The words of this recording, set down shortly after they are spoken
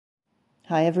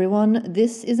Hi everyone,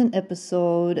 this is an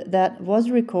episode that was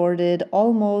recorded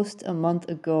almost a month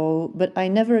ago, but I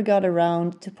never got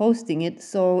around to posting it,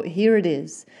 so here it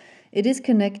is. It is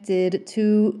connected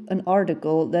to an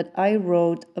article that I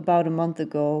wrote about a month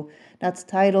ago that's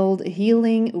titled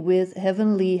Healing with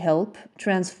Heavenly Help,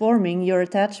 Transforming Your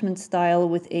Attachment Style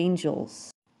with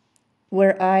Angels,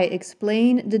 where I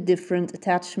explain the different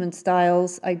attachment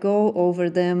styles. I go over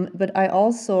them, but I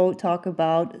also talk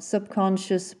about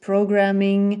subconscious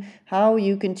programming, how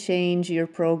you can change your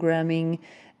programming.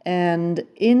 And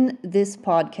in this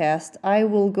podcast, I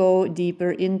will go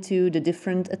deeper into the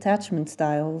different attachment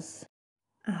styles.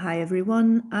 Hi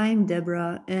everyone, I'm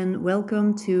Deborah, and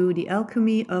welcome to the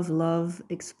Alchemy of Love,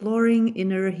 Exploring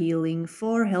Inner Healing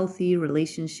for Healthy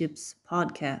Relationships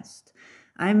podcast.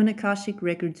 I'm an Akashic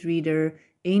Records reader,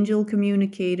 angel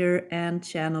communicator and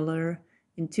channeler,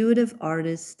 intuitive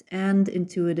artist, and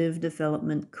intuitive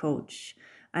development coach.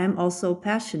 I am also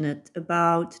passionate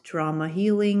about trauma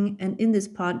healing, and in this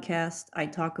podcast, I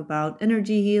talk about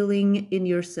energy healing in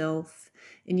yourself,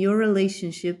 in your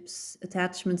relationships,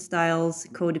 attachment styles,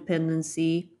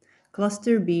 codependency,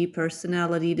 cluster B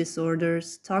personality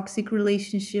disorders, toxic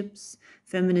relationships,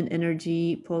 feminine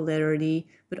energy, polarity,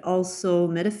 but also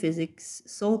metaphysics,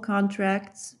 soul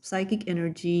contracts, psychic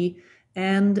energy,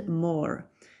 and more.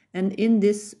 And in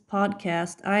this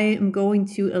podcast, I am going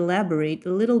to elaborate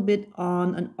a little bit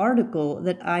on an article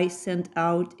that I sent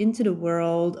out into the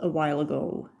world a while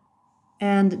ago.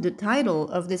 And the title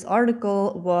of this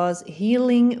article was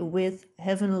Healing with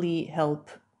Heavenly Help,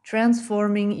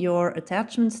 Transforming Your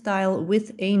Attachment Style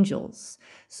with Angels.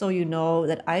 So you know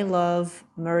that I love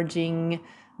merging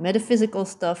metaphysical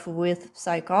stuff with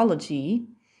psychology,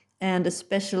 and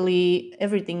especially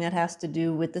everything that has to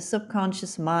do with the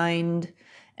subconscious mind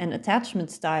and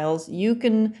attachment styles. You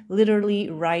can literally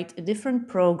write a different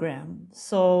program.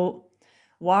 So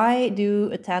why do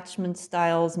attachment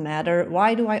styles matter?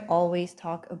 Why do I always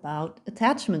talk about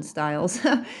attachment styles?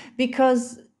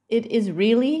 Because it is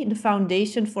really the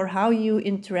foundation for how you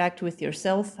interact with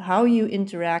yourself, how you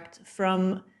interact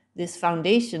from this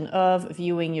foundation of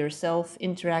viewing yourself,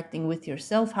 interacting with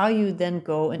yourself, how you then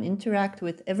go and interact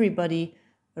with everybody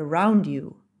around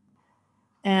you.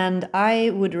 And I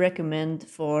would recommend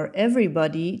for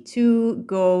everybody to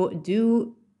go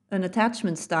do an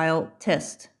attachment style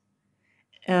test.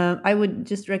 I would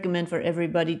just recommend for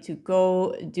everybody to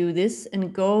go do this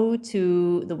and go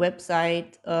to the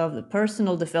website of the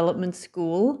Personal Development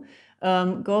School.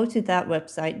 Go to that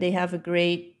website. They have a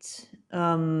great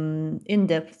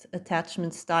in-depth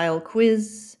attachment style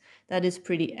quiz that is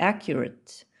pretty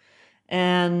accurate.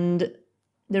 And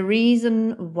the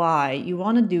reason why you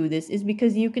want to do this is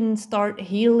because you can start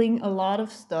healing a lot of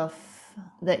stuff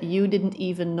that you didn't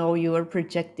even know you were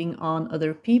projecting on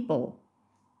other people.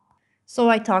 So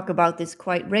I talk about this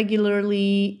quite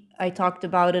regularly. I talked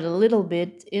about it a little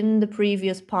bit in the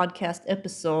previous podcast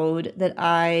episode that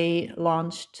I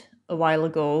launched a while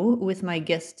ago with my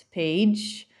guest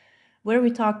page, where we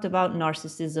talked about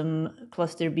narcissism,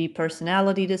 cluster B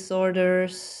personality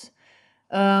disorders.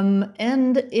 And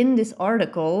in this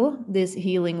article, this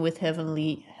Healing with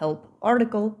Heavenly Help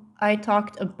article, I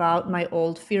talked about my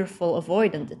old fearful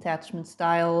avoidant attachment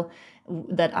style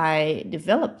that I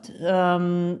developed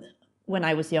when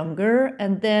I was younger,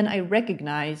 and then I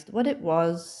recognized what it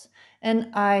was, and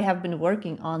I have been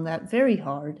working on that very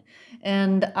hard.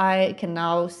 And I can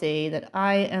now say that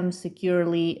I am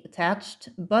securely attached,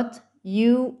 but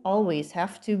you always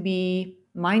have to be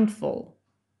mindful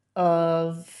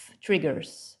of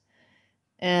triggers.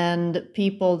 And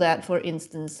people that, for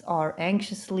instance, are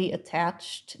anxiously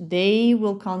attached, they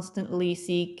will constantly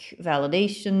seek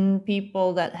validation.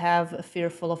 People that have a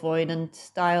fearful avoidant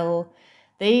style,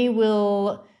 they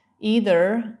will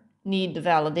either need the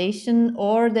validation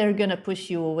or they're going to push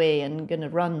you away and going to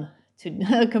run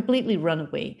to completely run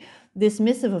away.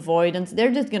 Dismissive avoidance,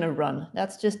 they're just going to run.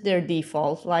 That's just their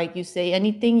default. Like you say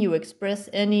anything, you express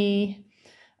any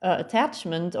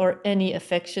attachment or any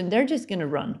affection, they're just going to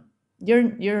run.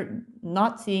 You're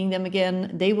not seeing them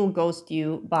again. They will ghost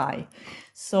you by.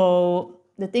 So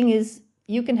the thing is,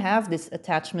 you can have this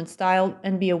attachment style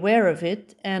and be aware of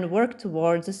it and work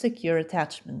towards a secure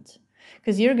attachment,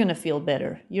 because you're going to feel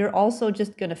better. You're also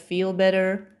just going to feel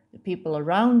better. The people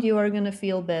around you are going to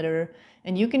feel better,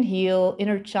 and you can heal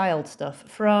inner child stuff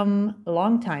from a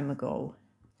long time ago.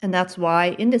 And that's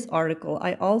why in this article,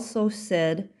 I also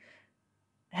said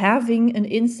having an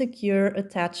insecure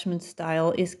attachment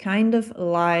style is kind of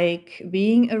like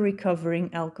being a recovering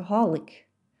alcoholic.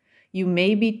 You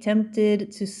may be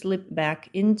tempted to slip back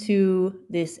into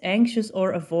this anxious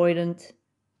or avoidant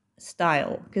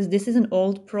style, because this is an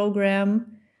old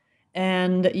program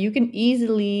and you can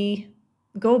easily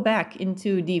go back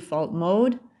into default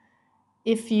mode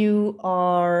if you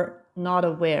are not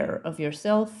aware of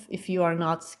yourself, if you are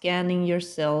not scanning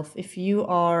yourself, if you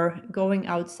are going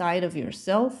outside of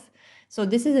yourself. So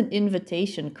this is an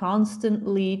invitation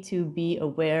constantly to be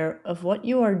aware of what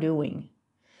you are doing,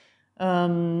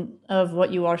 of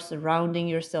what you are surrounding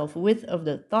yourself with, of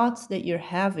the thoughts that you're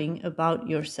having about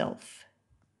yourself.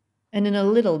 And in a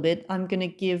little bit, I'm going to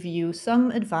give you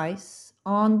some advice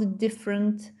on the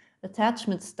different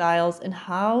attachment styles and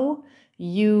how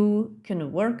you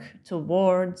can work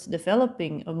towards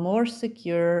developing a more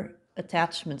secure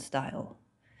attachment style.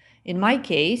 In my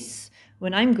case,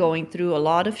 when I'm going through a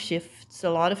lot of shifts, a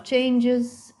lot of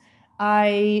changes,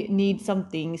 I need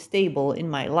something stable in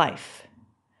my life.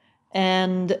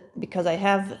 And because I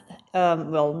have,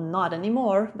 well, not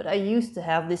anymore, but I used to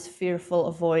have this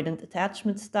fearful avoidant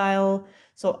attachment style.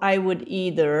 So I would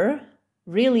either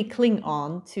really cling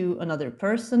on to another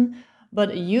person,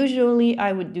 but usually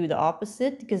I would do the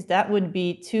opposite because that would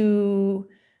be too,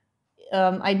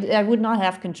 I would not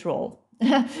have control.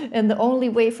 And the only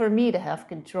way for me to have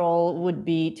control would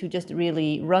be to just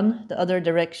really run the other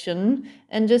direction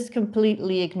and just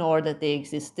completely ignore that they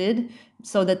existed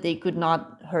so that they could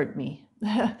not hurt me,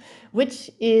 which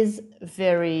is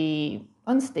very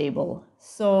unstable.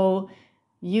 So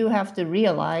you have to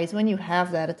realize when you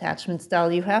have that attachment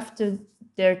style, you have to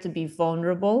dare to be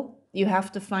vulnerable. You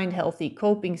have to find healthy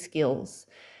coping skills.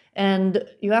 And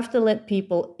you have to let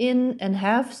people in and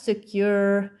have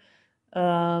secure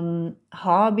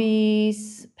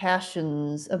hobbies,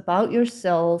 passions about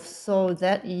yourself so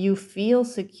that you feel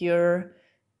secure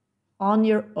on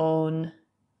your own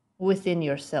within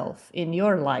yourself, in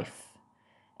your life.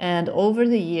 And over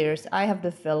the years, I have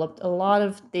developed a lot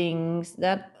of things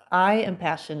that I am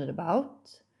passionate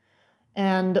about.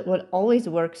 And what always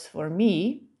works for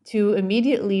me to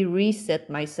immediately reset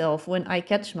myself when I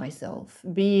catch myself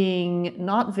being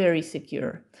not very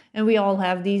secure. And we all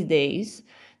have these days.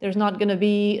 There's not going to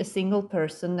be a single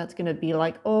person that's going to be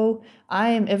like, oh, I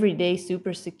am every day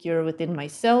super secure within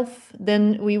myself.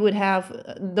 Then we would have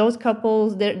those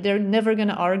couples, they're never going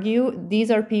to argue.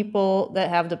 These are people that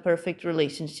have the perfect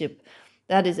relationship.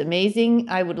 That is amazing.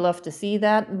 I would love to see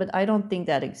that, but I don't think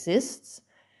that exists.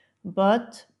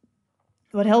 But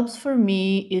what helps for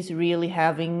me is really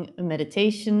having a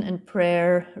meditation and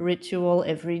prayer ritual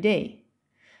every day.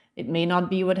 It may not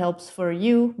be what helps for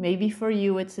you. Maybe for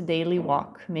you it's a daily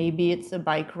walk. Maybe it's a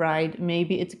bike ride.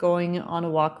 Maybe it's going on a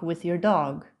walk with your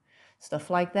dog. Stuff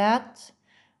like that.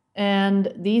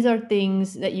 And these are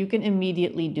things that you can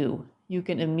immediately do. You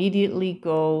can immediately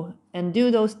go and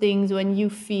do those things when you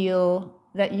feel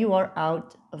that you are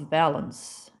out of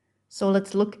balance. So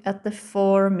let's look at the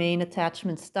 4 main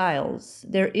attachment styles.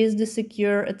 There is the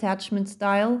secure attachment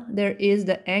style. There is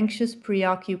the anxious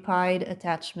preoccupied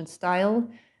attachment style.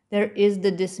 There is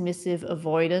the dismissive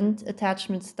avoidant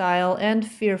attachment style and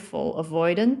fearful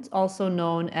avoidant, also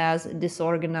known as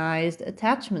disorganized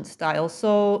attachment style.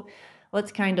 So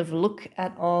let's kind of look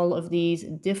at all of these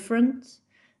different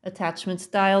attachment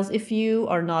styles. If you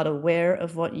are not aware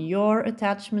of what your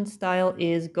attachment style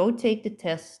is, go take the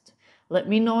test. Let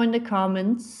me know in the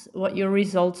comments what your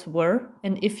results were,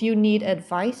 and if you need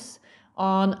advice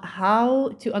on how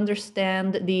to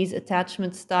understand these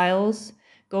attachment styles,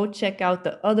 go check out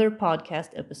the other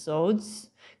podcast episodes.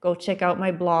 Go check out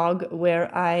my blog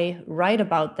where I write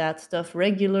about that stuff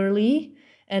regularly,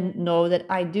 and know that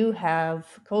I do have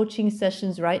coaching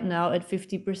sessions right now at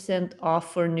 50%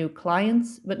 off for new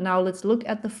clients. But now let's look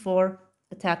at the 4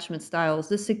 attachment styles.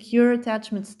 The secure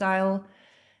attachment style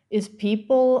is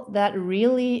people that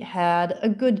really had a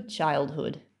good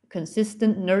childhood,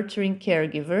 consistent, nurturing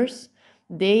caregivers.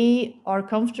 They are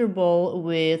comfortable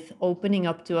with opening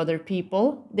up to other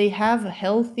people. They have a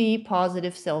healthy,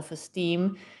 positive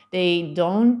self-esteem. They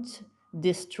don't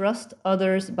distrust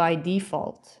others by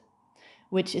default,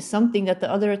 which is something that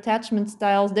the other attachment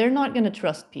styles, they're not going to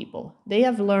trust people. They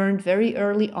have learned very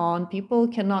early on, people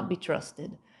cannot be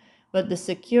trusted. But the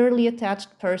securely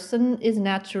attached person is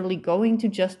naturally going to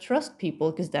just trust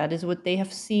people because that is what they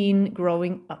have seen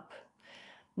growing up.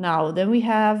 Now, then we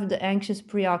have the anxious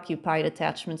preoccupied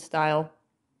attachment style.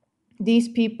 These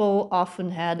people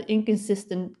often had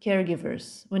inconsistent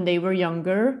caregivers when they were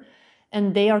younger,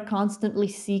 and they are constantly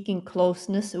seeking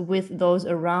closeness with those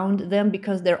around them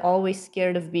because they're always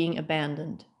scared of being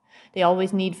abandoned. They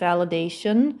always need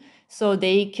validation, so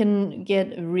they can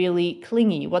get really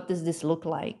clingy. What does this look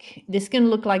like? This can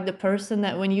look like the person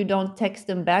that when you don't text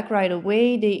them back right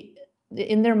away,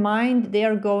 in their mind, they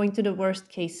are going to the worst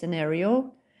case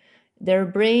scenario. Their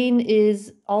brain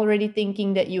is already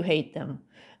thinking that you hate them.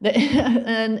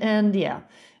 And yeah,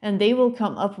 and they will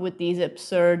come up with these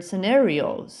absurd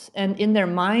scenarios, and in their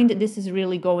mind this is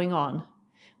really going on.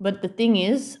 But the thing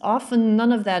is, often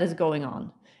none of that is going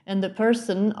on, and the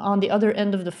person on the other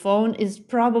end of the phone is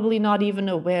probably not even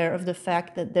aware of the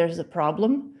fact that there's a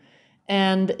problem.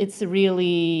 And it's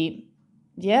really,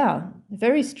 yeah,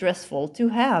 very stressful to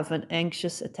have an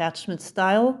anxious attachment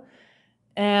style.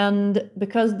 And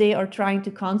because they are trying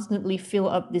to constantly fill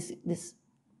up this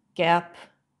gap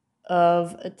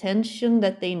of attention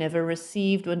that they never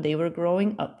received when they were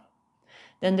growing up.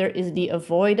 Then there is the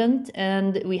avoidant,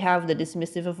 and we have the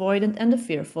dismissive avoidant and the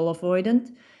fearful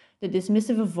avoidant. The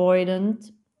dismissive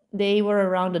avoidant, they were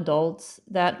around adults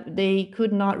that they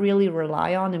could not really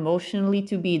rely on emotionally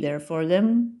to be there for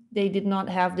them. They did not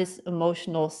have this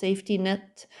emotional safety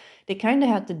net. They kind of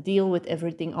had to deal with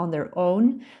everything on their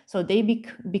own. So they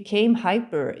became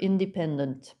hyper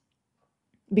independent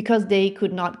because they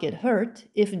could not get hurt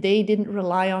if they didn't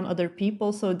rely on other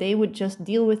people. So they would just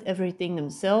deal with everything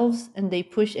themselves, and they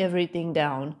push everything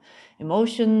down.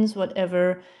 Emotions,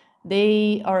 whatever.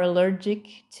 They are allergic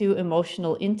to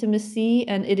emotional intimacy,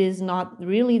 and it is not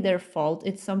really their fault.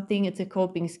 It's a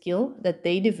coping skill that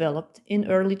they developed in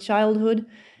early childhood.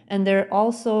 And they're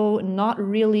also not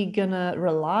really gonna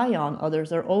rely on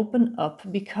others or open up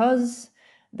because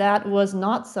that was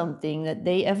not something that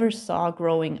they ever saw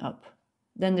growing up.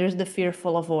 Then there's the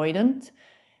fearful avoidant.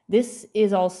 This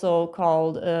is also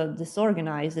called a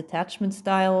disorganized attachment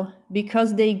style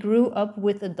because they grew up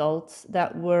with adults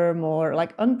that were more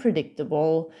like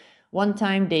unpredictable. One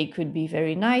time they could be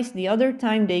very nice, the other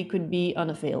time they could be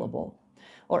unavailable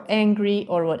or angry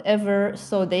or whatever.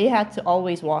 So they had to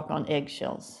always walk on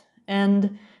eggshells.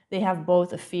 And they have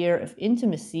both a fear of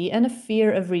intimacy and a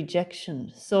fear of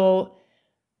rejection. So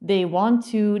they want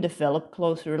to develop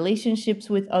close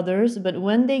relationships with others, but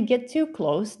when they get too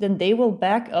close, then they will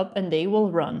back up and they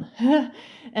will run.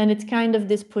 And it's kind of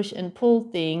this push and pull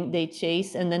thing. They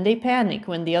chase and then they panic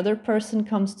when the other person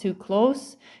comes too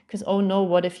close because, oh no,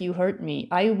 what if you hurt me?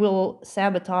 I will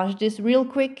sabotage this real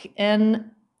quick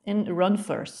and run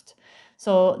first.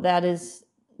 So that is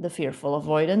the fearful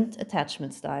avoidant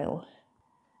attachment style.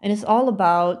 And it's all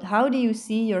about, how do you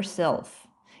see yourself?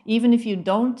 Even if you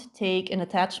don't take an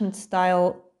attachment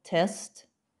style test,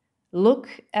 look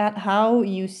at how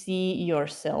you see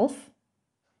yourself.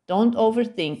 Don't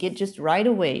overthink it, just right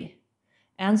away.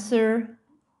 Answer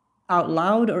out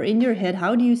loud or in your head,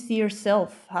 how do you see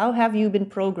yourself? How have you been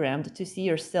programmed to see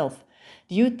yourself?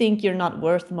 Do you think you're not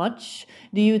worth much?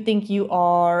 Do you think you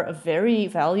are very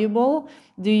valuable?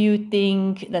 Do you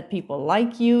think that people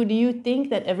like you? Do you think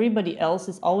that everybody else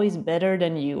is always better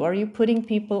than you? Are you putting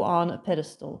people on a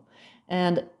pedestal?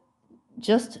 And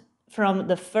just from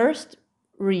the first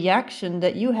reaction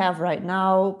that you have right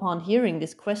now upon hearing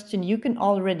this question, you can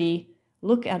already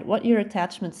look at what your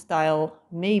attachment style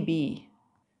may be.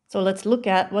 So let's look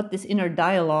at what this inner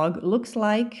dialogue looks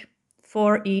like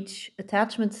for each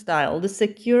attachment style. The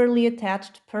securely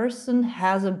attached person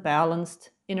has a balanced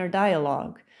inner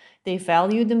dialogue. They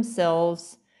value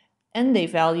themselves and they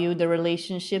value the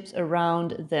relationships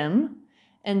around them.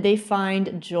 And they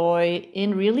find joy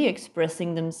in really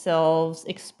expressing themselves,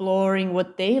 exploring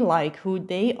what they like, who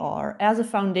they are, as a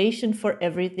foundation for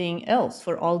everything else,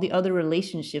 for all the other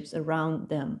relationships around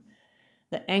them.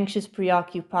 The anxious,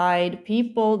 preoccupied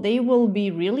people, they will be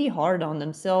really hard on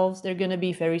themselves. They're going to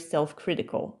be very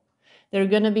self-critical. They're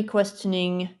going to be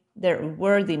questioning their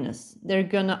worthiness. They're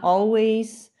going to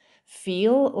always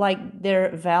feel like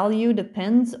their value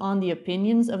depends on the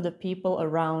opinions of the people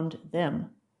around them.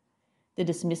 The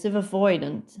dismissive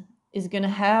avoidant is going to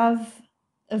have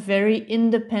a very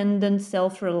independent,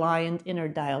 self-reliant inner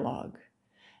dialogue.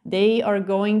 They are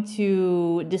going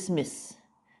to dismiss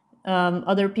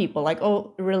other people, like,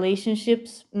 oh,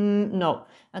 relationships, no,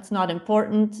 that's not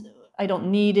important. I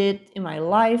don't need it in my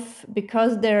life,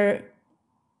 because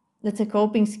that's a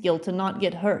coping skill to not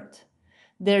get hurt.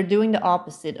 They're doing the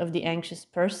opposite of the anxious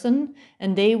person,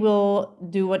 and they will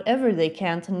do whatever they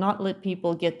can to not let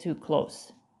people get too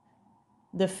close.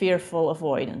 The fearful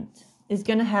avoidant is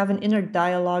going to have an inner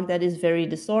dialogue that is very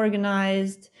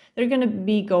disorganized. They're going to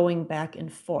be going back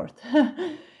and forth.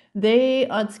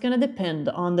 It's going to depend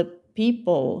on the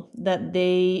people that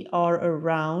they are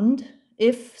around.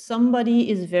 If somebody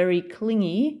is very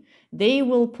clingy, they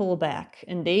will pull back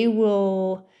and they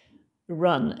will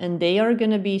run, and they are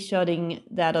going to be shutting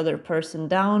that other person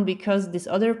down because this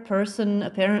other person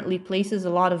apparently places a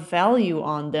lot of value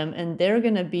on them, and they're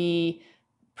going to be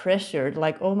pressured,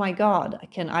 like, oh my God,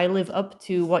 can I live up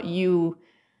to what you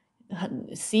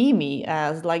see me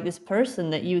as like this person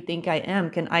that you think I am.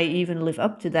 Can I even live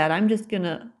up to that? I'm just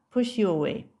gonna push you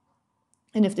away.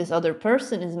 And if this other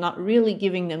person is not really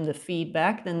giving them the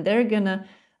feedback, then they're gonna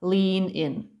lean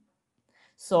in.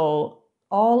 So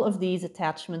all of these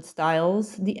attachment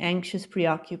styles, the anxious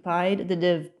preoccupied, the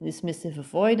dismissive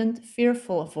avoidant,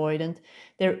 fearful avoidant,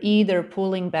 they're either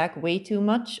pulling back way too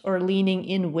much or leaning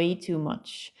in way too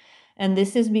much. And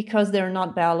this is because they're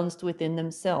not balanced within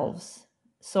themselves.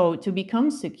 So to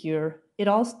become secure, it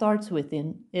all starts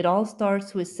within. It all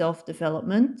starts with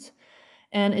self-development.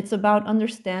 And it's about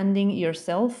understanding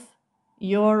yourself,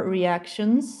 your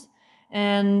reactions.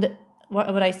 And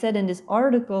what I said in this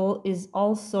article is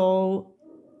also,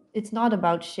 it's not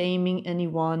about shaming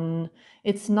anyone.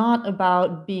 It's not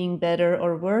about being better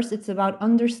or worse. It's about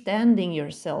understanding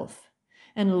yourself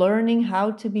and learning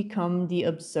how to become the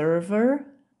observer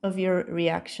of your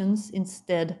reactions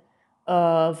instead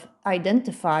of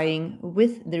identifying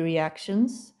with the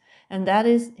reactions. And that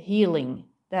is healing.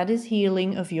 That is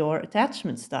healing of your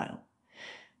attachment style.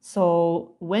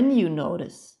 So when you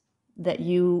notice that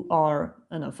you are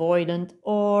an avoidant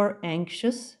or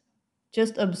anxious,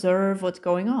 just observe what's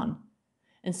going on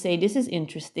and say, this is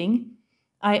interesting.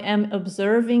 I am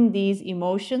observing these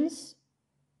emotions.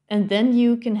 And then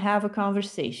you can have a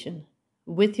conversation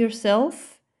with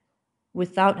yourself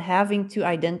without having to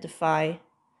identify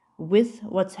with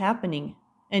what's happening.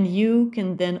 And you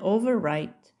can then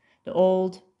overwrite the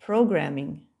old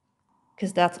programming,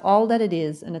 because that's all that it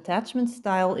is. An attachment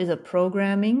style is a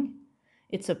programming.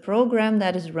 It's a program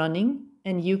that is running,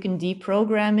 and you can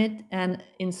deprogram it and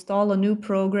install a new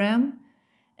program.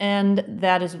 And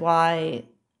that is why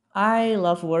I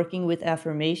love working with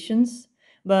affirmations,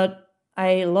 but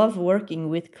I love working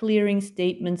with clearing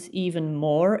statements even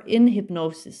more in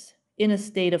hypnosis, in a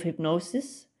state of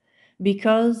hypnosis,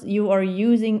 because you are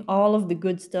using all of the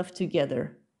good stuff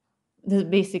together. That's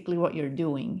basically what you're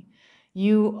doing.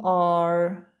 You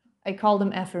are, I call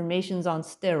them affirmations on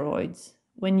steroids.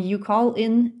 When you call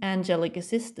in angelic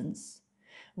assistance,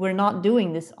 we're not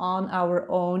doing this on our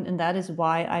own, and that is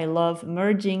why I love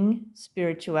merging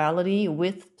spirituality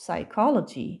with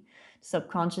psychology.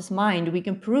 Subconscious mind, we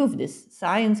can prove this.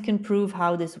 Science can prove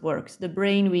how this works. The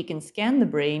brain, we can scan the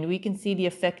brain, we can see the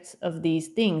effects of these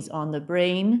things on the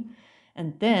brain.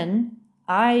 And then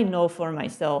I know for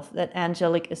myself that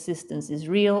angelic assistance is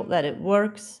real, that it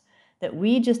works, that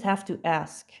we just have to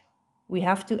ask. We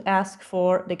have to ask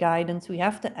for the guidance, we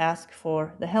have to ask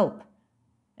for the help.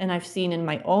 And I've seen in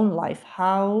my own life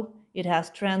how it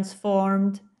has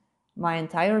transformed my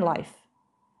entire life.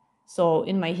 So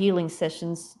in my healing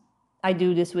sessions, I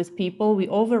do this with people. We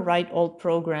overwrite old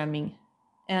programming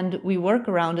and we work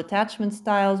around attachment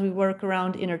styles. We work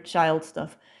around inner child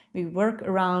stuff. We work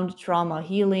around trauma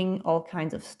healing, all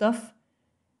kinds of stuff.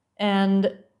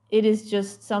 And it is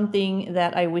just something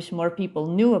that I wish more people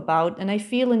knew about. And I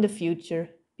feel in the future,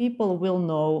 people will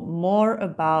know more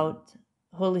about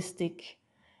holistic,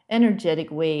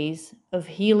 energetic ways of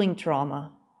healing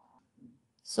trauma.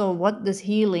 So what does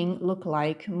healing look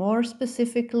like more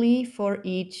specifically for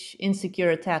each insecure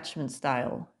attachment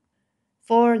style?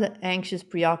 For the anxious,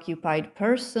 preoccupied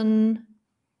person,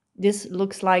 this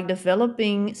looks like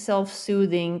developing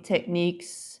self-soothing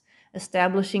techniques,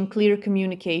 establishing clear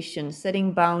communication,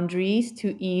 setting boundaries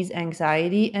to ease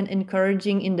anxiety, and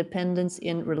encouraging independence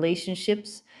in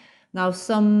relationships. Now,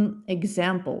 some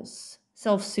examples,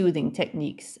 self-soothing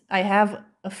techniques. I have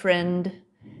a friend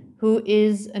who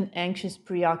is an anxious,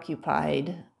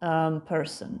 preoccupied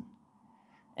person.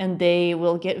 And they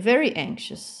will get very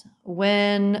anxious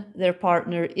when their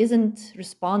partner isn't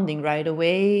responding right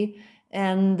away.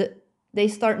 And they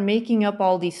start making up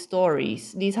all these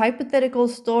stories, these hypothetical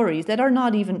stories that are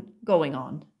not even going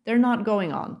on. They're not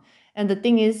going on. And the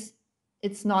thing is,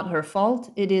 it's not her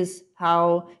fault. It is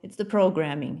how, it's the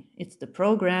programming. It's the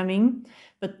programming.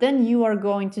 But then you are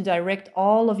going to direct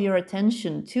all of your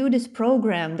attention to this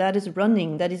program that is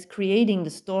running, that is creating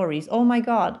the stories. Oh my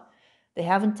God, they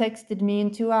haven't texted me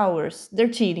in 2 hours. They're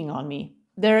cheating on me.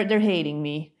 They're hating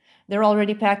me. They're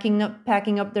already packing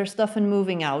up their stuff and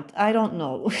moving out. I don't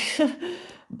know.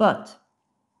 But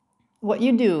what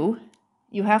you do,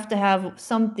 you have to have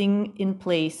something in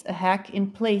place, a hack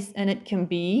in place, and it can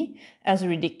be as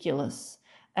ridiculous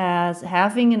as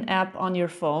having an app on your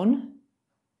phone,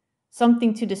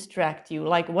 something to distract you.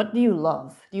 Like, what do you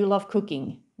love? Do you love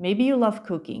cooking? Maybe you love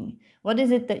cooking. What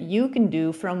is it that you can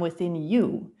do from within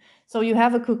you? So you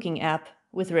have a cooking app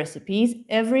with recipes.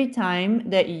 Every time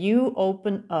that you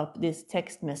open up this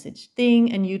text message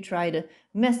thing and you try to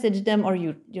message them, or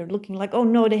you're looking like, oh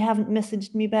no, they haven't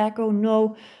messaged me back. Oh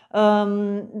no,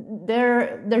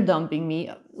 they're dumping me.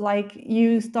 like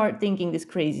you start thinking this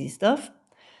crazy stuff,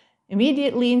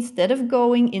 immediately, instead of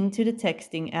going into the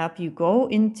texting app, you go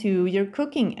into your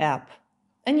cooking app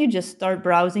and you just start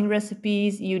browsing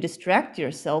recipes. You distract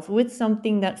yourself with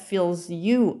something that fills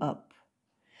you up.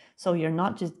 So you're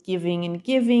not just giving and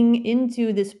giving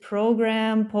into this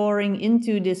program, pouring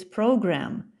into this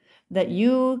program that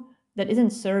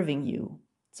isn't serving you.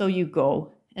 So you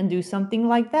go and do something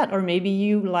like that. Or maybe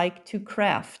you like to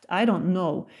craft. I don't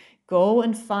know. Go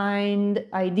and find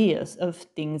ideas of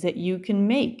things that you can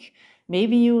make.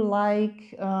 Maybe you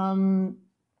like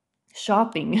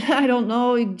shopping. I don't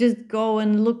know. You just go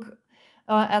and look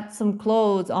at some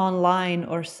clothes online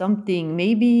or something.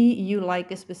 Maybe you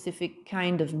like a specific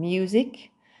kind of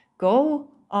music. Go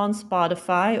on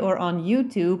Spotify or on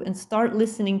YouTube and start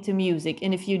listening to music.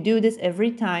 And if you do this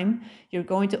every time, you're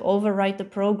going to overwrite the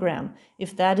program.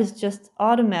 If that is just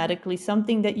automatically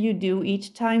something that you do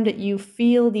each time that you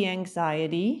feel the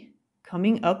anxiety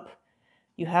coming up,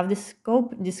 you have this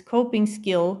coping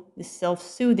skill, this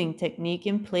self-soothing technique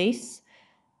in place,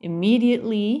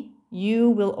 immediately you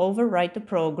will overwrite the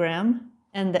program,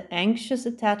 and the anxious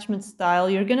attachment style,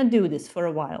 you're going to do this for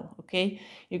a while, okay?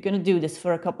 You're going to do this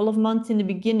for a couple of months in the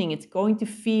beginning. It's going to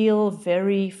feel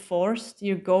very forced.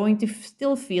 You're going to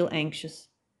still feel anxious.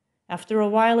 After a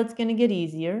while, it's going to get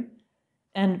easier.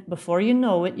 And before you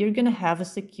know it, you're going to have a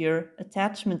secure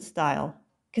attachment style.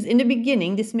 Because in the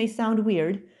beginning, this may sound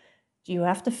weird. You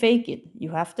have to fake it. You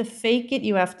have to fake it.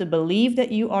 You have to believe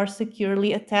that you are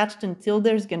securely attached until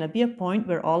there's going to be a point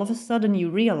where all of a sudden you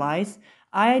realize,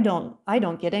 I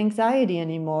don't get anxiety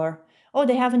anymore. Oh,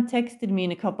 they haven't texted me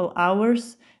in a couple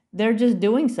hours. They're just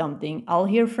doing something. I'll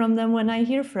hear from them when I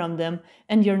hear from them.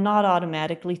 And you're not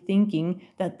automatically thinking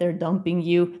that they're dumping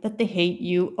you, that they hate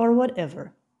you, or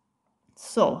whatever.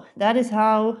 So that is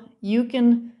how you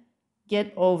can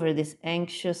get over this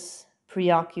anxious,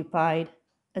 preoccupied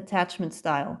attachment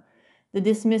style. The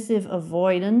dismissive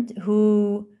avoidant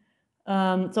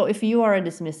so if you are a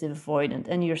dismissive avoidant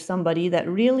and you're somebody that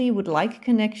really would like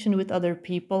connection with other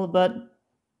people, but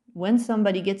when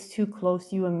somebody gets too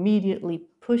close, you immediately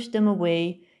push them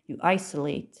away, you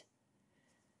isolate.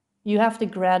 You have to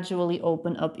gradually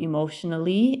open up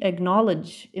emotionally,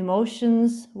 acknowledge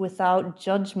emotions without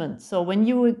judgment. So when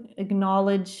you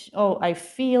acknowledge, oh, I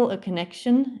feel a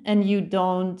connection, and you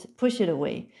don't push it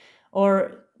away,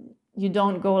 or you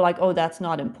don't go like, oh, that's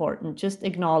not important. Just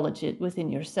acknowledge it within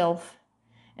yourself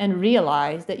and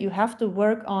realize that you have to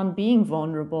work on being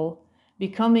vulnerable,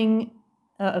 becoming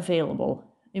available,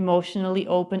 emotionally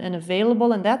open and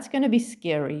available. And that's going to be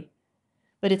scary,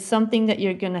 but it's something that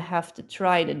you're going to have to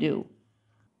try to do.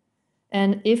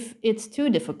 And if it's too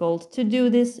difficult to do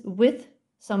this with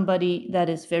somebody that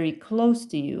is very close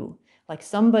to you, like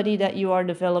somebody that you are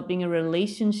developing a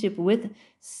relationship with,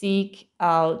 seek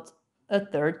out a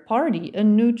third party, a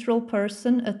neutral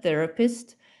person, a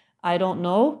therapist, I don't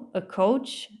know, a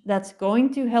coach that's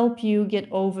going to help you get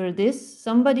over this,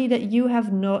 somebody that you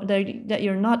have that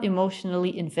you're not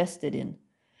emotionally invested in.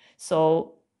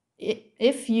 So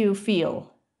if you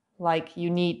feel like you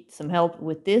need some help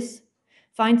with this,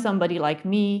 find somebody like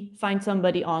me, find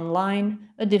somebody online,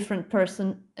 a different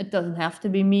person. It doesn't have to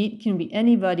be me, it can be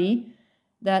anybody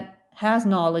that has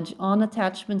knowledge on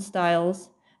attachment styles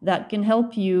that can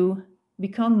help you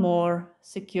become more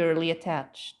securely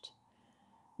attached.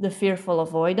 The fearful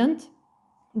avoidant,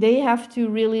 they have to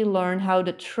really learn how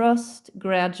to trust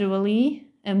gradually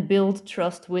and build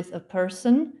trust with a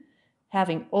person,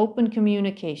 having open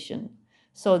communication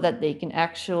so that they can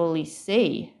actually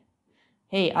say,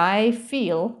 hey, I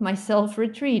feel myself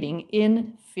retreating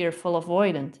in fearful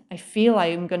avoidant. I feel I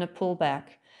am going to pull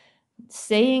back.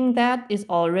 Saying that is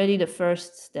already the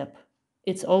first step.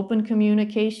 It's open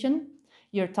communication.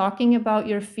 You're talking about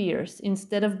your fears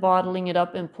instead of bottling it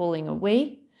up and pulling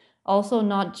away. Also,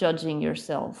 not judging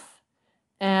yourself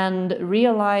and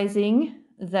realizing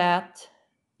that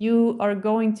you are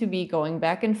going to be going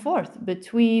back and forth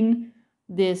between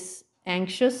this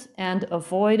anxious and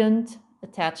avoidant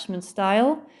attachment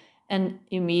style, and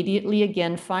immediately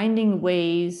again finding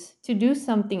ways to do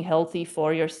something healthy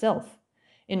for yourself.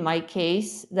 In my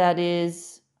case, that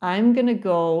is, I'm gonna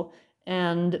go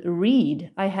and read.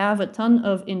 I have a ton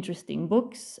of interesting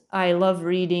books. I love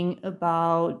reading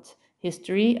about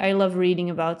history. I love reading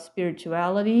about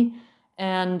spirituality.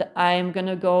 And I'm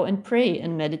gonna go and pray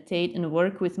and meditate and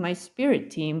work with my spirit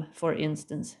team, for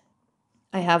instance.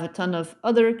 I have a ton of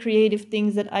other creative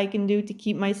things that I can do to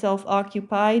keep myself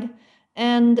occupied.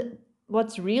 And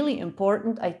what's really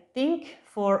important, I think,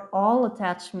 for all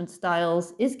attachment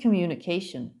styles is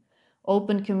communication,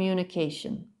 open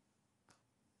communication.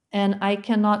 And I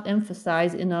cannot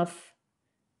emphasize enough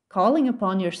calling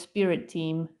upon your spirit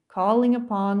team, calling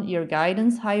upon your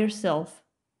guidance higher self,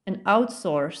 and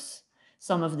outsource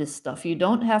some of this stuff. You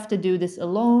don't have to do this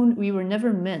alone. We were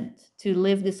never meant to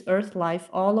live this earth life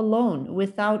all alone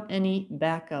without any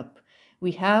backup.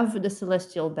 We have the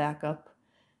celestial backup.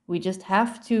 We just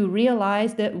have to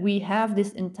realize that we have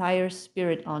this entire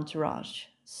spirit entourage.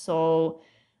 So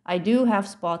I do have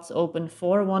spots open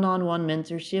for one-on-one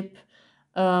mentorship.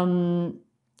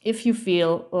 If you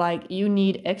feel like you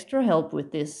need extra help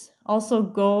with this, also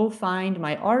go find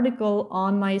my article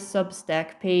on my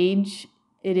Substack page.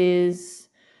 It is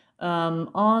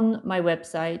on my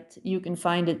website. You can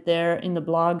find it there in the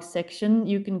blog section.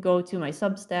 You can go to my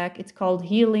Substack. It's called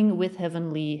Healing with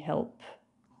Heavenly Help.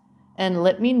 And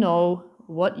let me know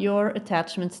what your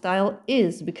attachment style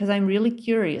is, because I'm really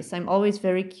curious. I'm always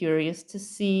very curious to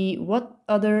see what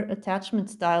other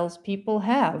attachment styles people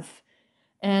have,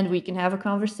 and we can have a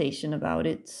conversation about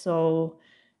it. So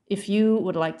if you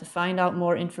would like to find out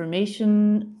more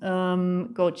information,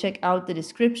 go check out the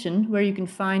description where you can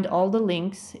find all the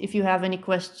links. If you have any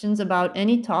questions about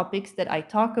any topics that I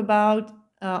talk about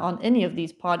on any of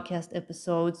these podcast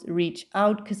episodes, reach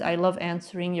out, because I love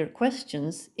answering your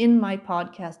questions in my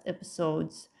podcast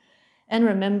episodes. And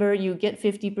remember, you get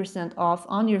 50% off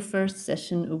on your first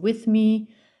session with me.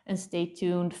 And stay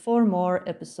tuned for more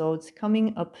episodes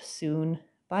coming up soon.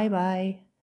 Bye bye.